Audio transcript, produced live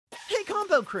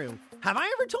Combo Crew. Have I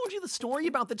ever told you the story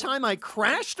about the time I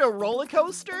crashed a roller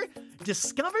coaster,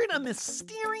 discovered a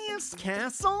mysterious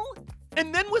castle,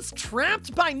 and then was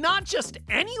trapped by not just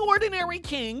any ordinary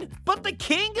king, but the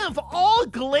king of all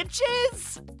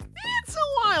glitches? It's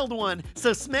a wild one,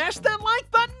 so smash that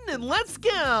like button and let's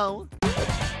go!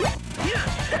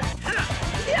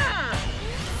 Yeah!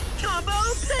 Combo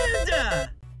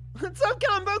Panda! What's up,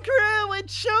 Combo Crew?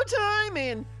 It's showtime,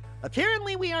 and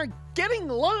apparently we are getting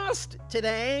lost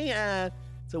today.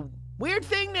 It's a weird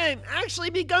thing to actually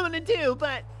be going to do,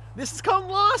 but this is called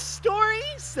Lost Story,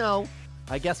 so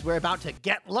I guess we're about to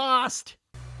get lost.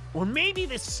 Or maybe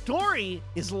this story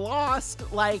is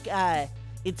lost like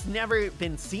it's never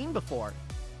been seen before.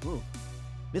 Ooh,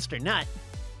 Mr. Nut.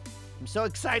 I'm so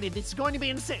excited. This is going to be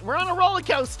insane. We're on a roller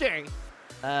coaster.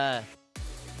 Okay.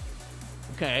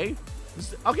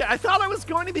 Okay, I thought I was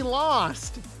going to be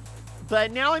lost,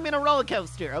 but now I'm in a roller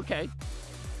coaster. Okay.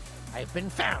 I've been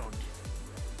found.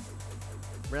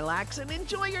 Relax and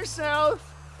enjoy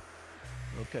yourself.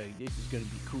 Okay, this is gonna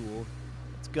be cool.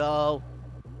 Let's go.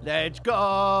 Let's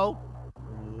go.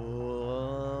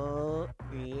 Whoa.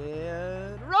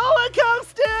 And roller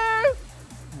coaster.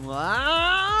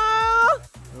 Wow.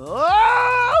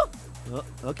 Oh.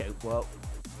 Okay, whoa.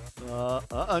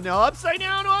 No, upside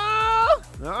down. Whoa.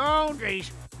 Oh,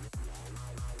 geez.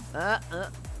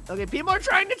 Okay, people are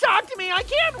trying to talk to me. I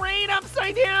can't read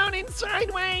upside down and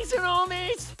sideways and all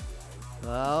this.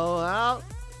 Oh,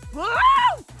 whoa.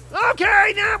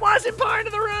 Okay, that wasn't part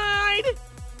of the ride.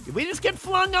 Did we just get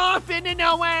flung off into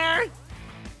nowhere?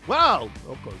 Whoa.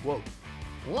 Okay, whoa.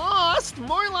 Lost?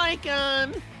 More like,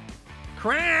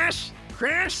 crash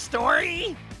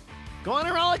story. Go on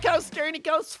a roller coaster and it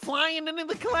goes flying into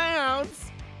the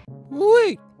clouds.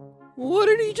 Wait, what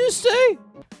did he just say?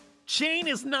 Shane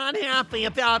is not happy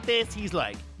about this. He's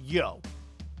like, yo,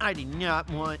 I did not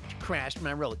want to crash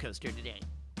my roller coaster today.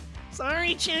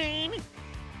 Sorry, Shane.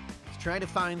 Let's try to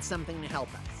find something to help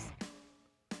us.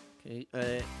 Okay,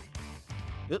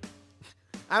 oop.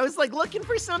 I was like looking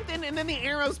for something and then the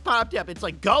arrows popped up. It's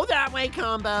like, go that way,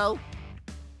 Combo.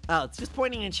 Oh, it's just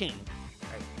pointing at Shane. All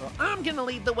right, well, I'm gonna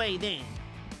lead the way then.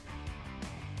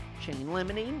 Chain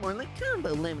lemonade, more like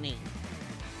combo lemonade.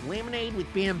 Lemonade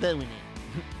with bamboo in it.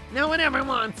 No one ever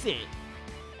wants it.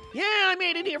 Yeah, I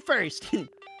made it here first.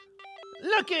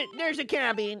 Look there's a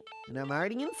cabin, and I'm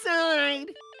already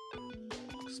inside.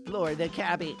 Explore the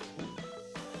cabin.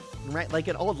 Write like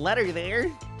an old letter there.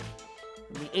 In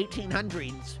the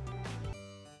 1800s.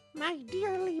 My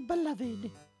dearly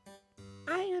beloved,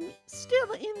 I am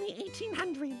still in the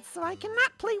 1800s, so I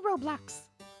cannot play Roblox.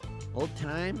 Old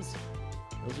times?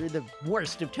 Those are the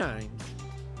worst of times.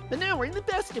 But now we're in the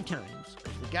best of times.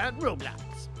 We got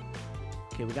Roblox.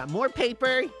 Okay, we got more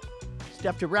paper.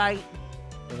 Stuff to write.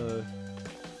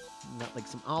 Got like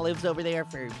some olives over there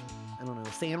for, I don't know,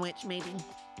 a sandwich maybe?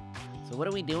 So what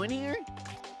are we doing here?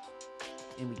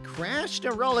 And we crashed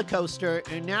a roller coaster,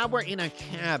 and now we're in a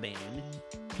cabin.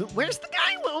 Where's the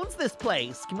guy who owns this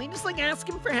place? Can we just like ask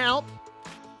him for help?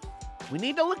 We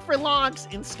need to look for logs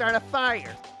and start a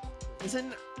fire.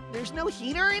 There's no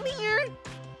heater in here?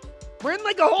 We're in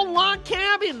like a whole log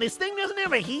cabin. This thing doesn't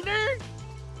have a heater?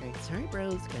 All right, sorry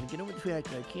bros, gotta get over the fact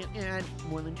that I can't add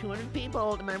more than 200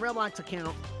 people to my Roblox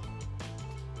account.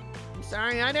 I'm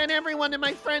sorry, I'd add everyone to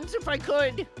my friends if I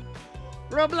could.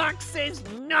 Roblox says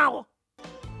no.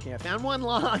 Okay, I found one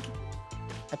log.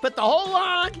 I put the whole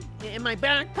log in my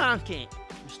back pocket.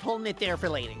 I'm just holding it there for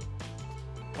later.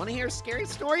 Wanna hear a scary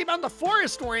story about the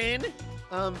forest we're in?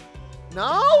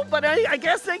 No, but I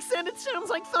guess they said it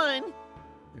sounds like fun.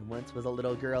 There once was a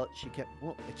little girl, she kept,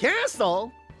 well, a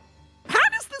castle? How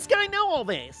does this guy know all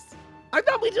this? I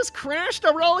thought we just crashed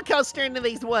a roller coaster into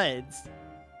these woods.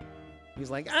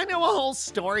 He's like, I know a whole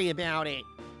story about it.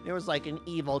 There was like an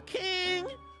evil king,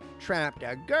 trapped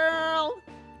a girl.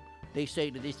 They say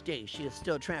to this day she is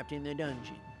still trapped in the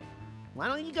dungeon. Why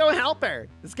don't you go help her?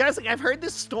 This guy's like, I've heard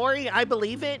this story, I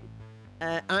believe it.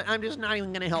 I'm just not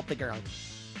even gonna help the girl.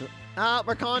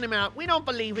 We're calling him out. We don't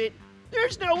believe it.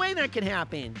 There's no way that could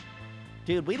happen.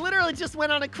 Dude, we literally just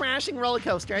went on a crashing roller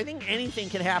coaster. I think anything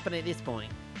could happen at this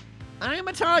point. I'm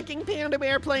a talking panda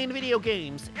bear playing video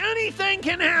games. Anything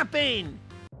can happen!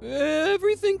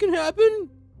 Everything can happen?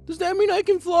 Does that mean I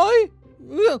can fly?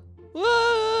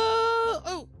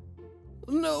 Oh,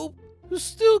 no,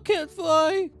 still can't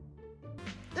fly.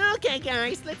 Okay,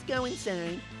 guys, let's go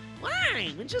inside.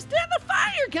 Why? We just had the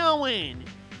fire going.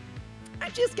 I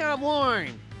just got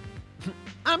warm.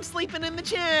 I'm sleeping in the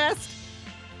chest.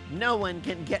 No one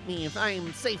can get me if I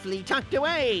am safely tucked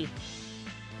away.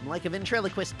 I'm like a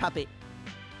ventriloquist puppet.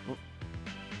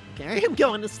 Okay, I am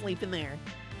going to sleep in there.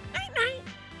 Night-night.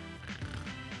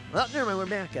 Well, never mind, we're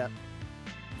back up.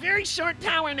 Very short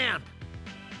power nap.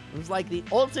 It was like the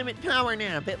ultimate power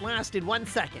nap. It lasted 1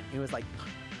 second. It was like,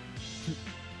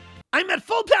 I'm at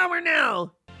full power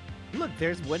now. Look,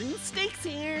 there's wooden stakes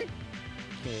here.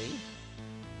 Okay.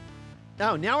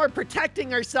 Oh, now we're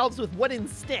protecting ourselves with wooden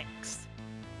sticks.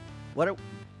 What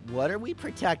are we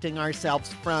protecting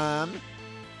ourselves from?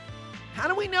 How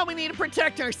do we know we need to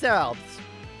protect ourselves?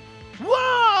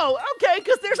 Whoa! Okay,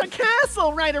 because there's a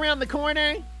castle right around the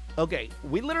corner. Okay,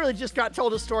 we literally just got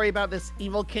told a story about this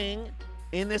evil king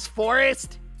in this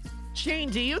forest. Shane,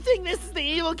 do you think this is the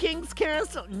evil king's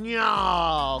castle?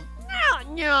 No,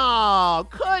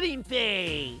 couldn't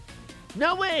be.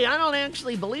 No way, I don't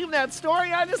actually believe that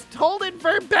story. I just told it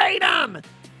verbatim.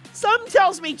 Some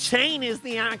tells me Shane is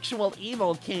the actual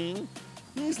evil king.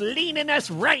 He's leading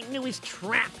us right into his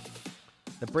trap.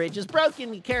 The bridge is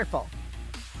broken, be careful.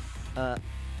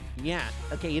 Yeah,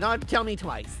 okay, you don't have to tell me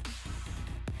twice.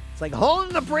 It's like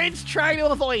holding the bridge, try to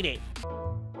avoid it.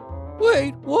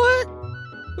 Wait, what?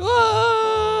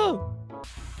 Oh!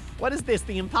 What is this,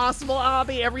 the impossible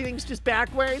obby? Everything's just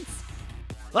backwards?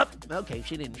 Oh, okay,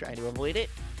 she didn't try to avoid it.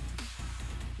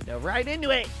 She dove right into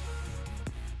it.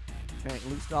 All right,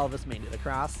 at least all of us made it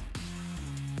across.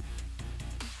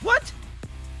 What?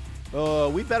 Oh,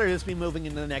 we better just be moving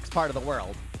into the next part of the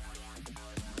world.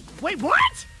 Wait,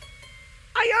 what?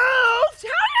 I oofed? How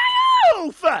did I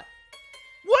oof?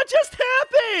 What just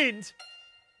happened?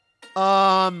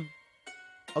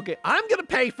 Okay, I'm gonna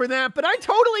pay for that, but I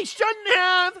totally shouldn't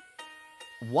have.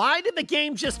 Why did the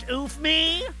game just oof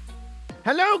me?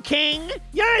 Hello, King.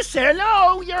 Yes,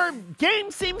 hello. Your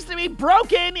game seems to be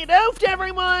broken. It oofed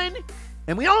everyone.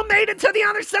 And we all made it to the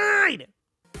other side.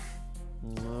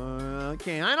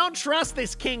 Okay, I don't trust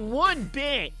this king one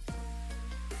bit.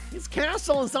 His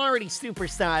castle is already super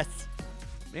sus.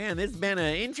 Man, this has been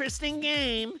an interesting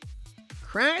game.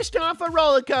 Crashed off a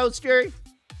roller coaster.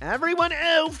 Everyone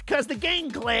oofed because the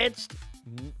game glitched.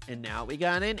 And now we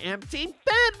got an empty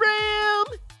bedroom.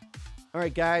 All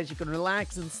right, guys, you can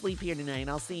relax and sleep here tonight.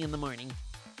 I'll see you in the morning.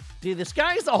 Dude, this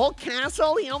guy has a whole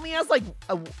castle. He only has like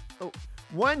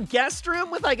one guest room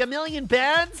with like 1 million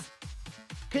beds.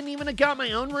 Couldn't even have got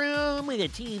my own room with a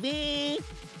TV.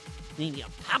 Maybe a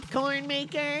popcorn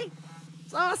maker.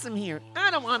 It's awesome here.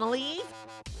 I don't want to leave.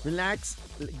 Relax.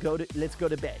 Let's go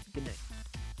to bed. Good night.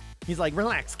 He's like,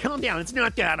 relax, calm down. It's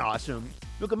not that awesome.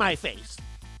 Look at my face.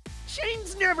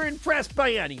 Shane's never impressed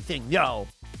by anything, yo.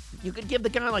 You could give the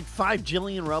guy like 5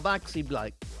 jillion Robux, he'd be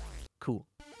like, cool.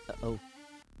 Uh-oh.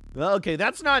 Okay,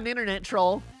 that's not an internet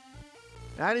troll.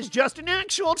 That is just an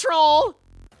actual troll.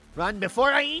 Run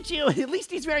before I eat you. At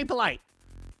least he's very polite.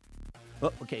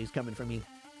 Oh, okay, he's coming for me.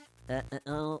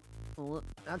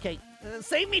 Okay.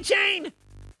 Save me, Shane!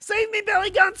 Save me, Billy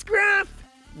Gun Scruff!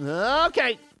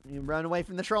 Okay. You run away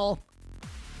from the troll.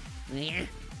 Yeah.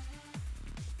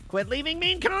 Quit leaving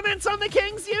mean comments on the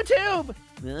King's YouTube!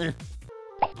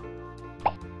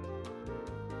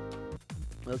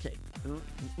 Okay.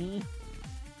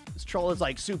 This troll is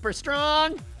like super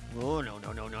strong. Oh,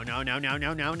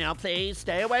 no, please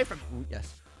stay away from. Ooh,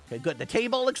 yes. Okay, good. The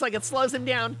table looks like it slows him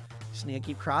down. Just need to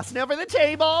keep crossing over the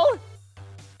table.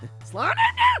 Slow down.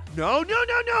 No.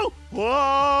 Whoa!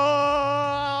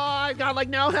 I've got like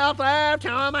no health left.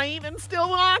 How am I even still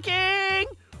walking?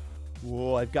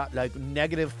 Whoa, I've got like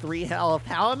 -3 health.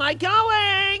 How am I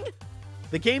going?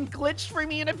 The game glitched for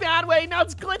me in a bad way. Now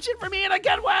it's glitching for me in a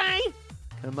good way.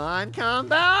 Come on,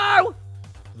 combo. Oh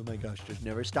my gosh, just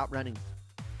never stop running.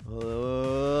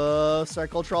 Oh,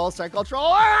 circle troll.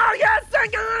 Oh, yes, I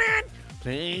got it.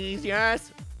 Please,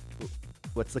 yes.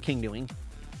 What's the king doing?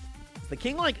 Is the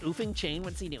king like oofing Chain?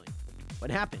 What's he doing? What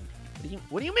happened?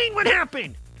 What do you mean what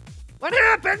happened? What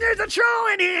happened? There's a troll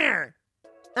in here.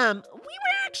 We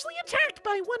were actually attacked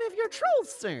by one of your trolls,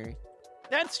 sir.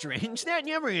 That's strange. That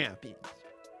never happens.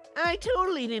 I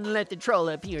totally didn't let the troll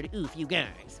up here to oof you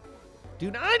guys.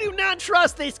 Dude, I do not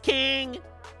trust this king.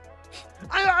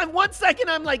 I 1 second,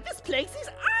 I'm like, this place is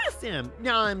awesome.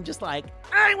 Now I'm just like,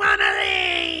 I want to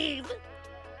leave.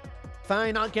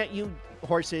 Fine, I'll get you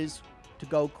horses to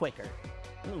go quicker.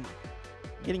 Ooh,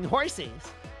 getting horses.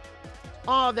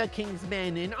 All the king's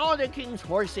men and all the king's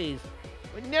horses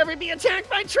would never be attacked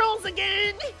by trolls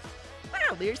again.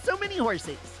 Wow, there's so many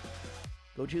horses.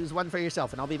 Go choose one for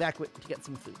yourself, and I'll be back to get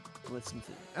some food.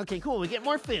 Okay, cool, we get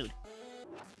more food.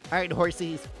 All right,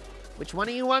 horsies. Which one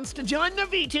of you wants to join the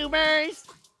VTubers?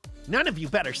 None of you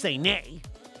better say nay.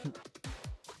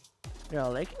 They're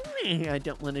all like, nay, I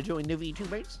don't want to join the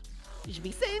VTubers. You should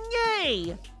be saying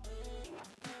yay.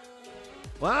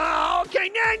 Well, okay,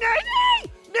 nay. Nay.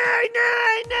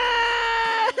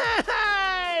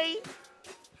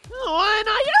 Why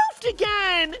not you?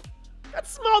 again! That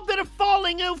small bit of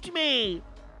falling oofed me!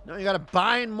 Now you gotta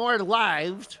buy more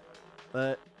lives.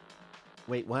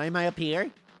 Wait, why am I up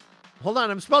here? Hold on,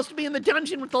 I'm supposed to be in the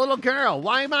dungeon with the little girl.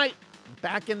 Why am I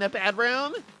back in the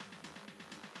bedroom?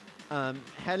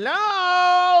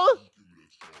 Hello?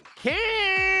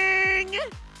 King!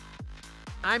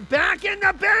 I'm back in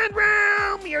the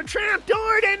bedroom! Your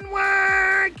trapdoor didn't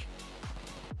work!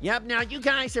 Yep, now you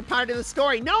guys are part of the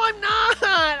story. No, I'm not!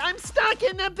 I'm stuck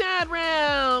in the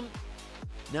bedroom!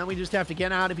 Now we just have to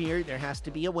get out of here. There has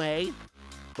to be a way.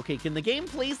 Okay, can the game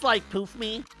please, like, poof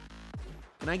me?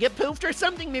 Can I get poofed or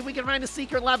something? Maybe we can find a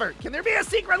secret lever. Can there be a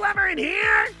secret lever in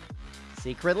here?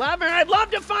 Secret lever? I'd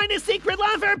love to find a secret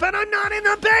lever, but I'm not in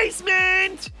the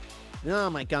basement!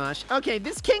 Oh my gosh. Okay,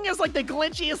 this king is like the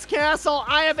glitchiest castle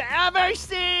I have ever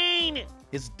seen!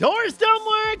 His doors don't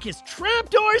work, his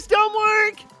trapdoors don't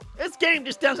work! This game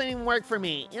just doesn't even work for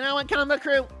me. You know what, Combo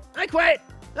Crew? I quit!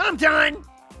 I'm done!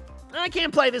 I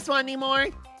can't play this one anymore.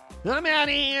 I'm out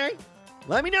of here.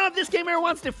 Let me know if this game ever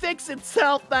wants to fix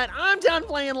itself, but I'm done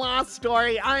playing Lost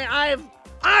Story. I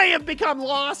have become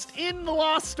lost in the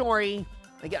Lost Story.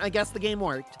 I guess the game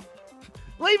worked.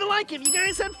 Leave a like if you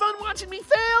guys had fun watching me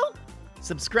fail.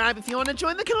 Subscribe if you want to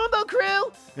join the Combo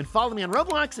Crew. And follow me on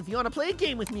Roblox if you want to play a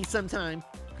game with me sometime.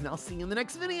 And I'll see you in the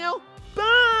next video.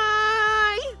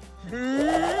 Bye!